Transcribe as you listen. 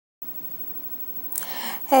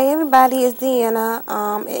Hey everybody, it's Deanna.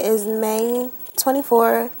 It is May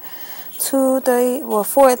 24th,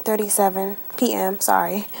 4:37 p.m.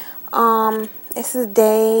 Sorry. This is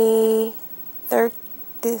day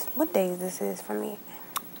what day this is for me?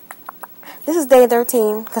 This is day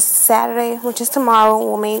 13, because Saturday, which is tomorrow,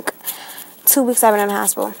 will make 2 weeks I've been in the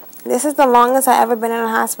hospital. This is the longest I've ever been in the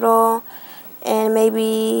hospital, and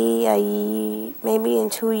maybe in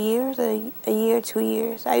 2 years, a year, 2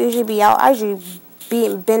 years. I usually be out. I usually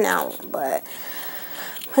been out, but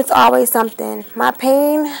it's always something. My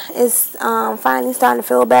pain is finally starting to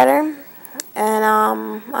feel better, and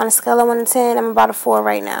on a scale of 1 to 10, I'm about a 4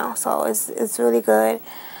 right now, so it's really good.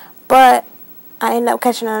 But I ended up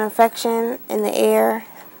catching an infection in the air.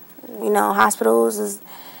 You know, hospitals is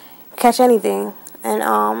catch anything, and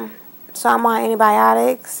so I'm on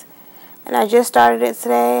antibiotics, and I just started it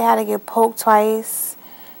today. I had to get poked twice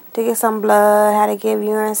to get some blood. I had to give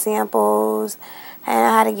urine samples. And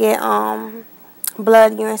I had to get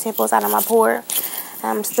blood urine samples out of my port.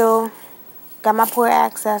 I'm still got my port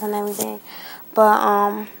access and everything.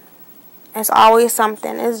 But it's always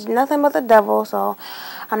something. It's nothing but the devil, so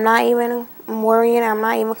I'm not even worrying. I'm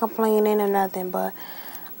not even complaining or nothing. But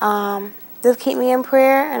just keep me in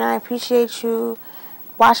prayer, and I appreciate you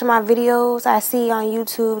watching my videos. I see on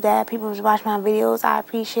YouTube that people watch my videos. I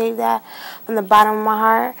appreciate that from the bottom of my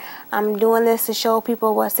heart. I'm doing this to show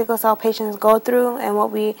people what sickle cell patients go through and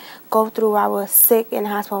what we go through while we're sick in the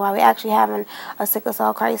hospital, while we're actually having a sickle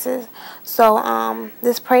cell crisis. So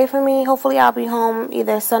just pray for me. Hopefully I'll be home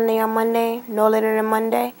either Sunday or Monday, no later than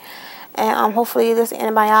Monday. And hopefully this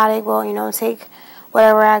antibiotic will, take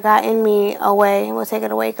whatever I got in me away. Will take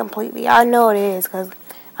it away completely. I know it is, because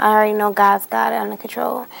I already know God's got it under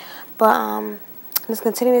control. But just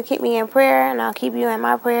continue to keep me in prayer, and I'll keep you in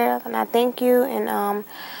my prayers. And I thank you. And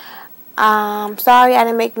sorry I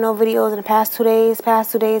didn't make no videos in the past 2 days.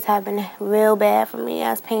 Past 2 days have been real bad for me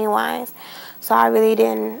as pain-wise. So I really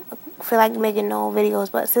didn't feel like making no videos.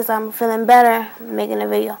 But since I'm feeling better, I'm making a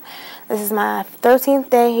video. This is my 13th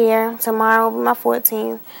day here. Tomorrow will be my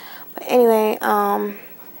 14th. But anyway,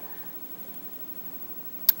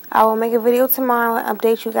 I will make a video tomorrow and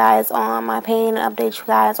update you guys on my pain and update you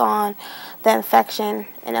guys on the infection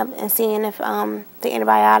and seeing if the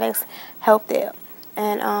antibiotics helped it.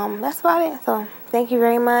 And that's about it. So thank you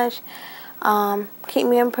very much. Keep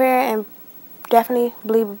me in prayer and definitely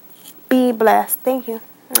be blessed. Thank you.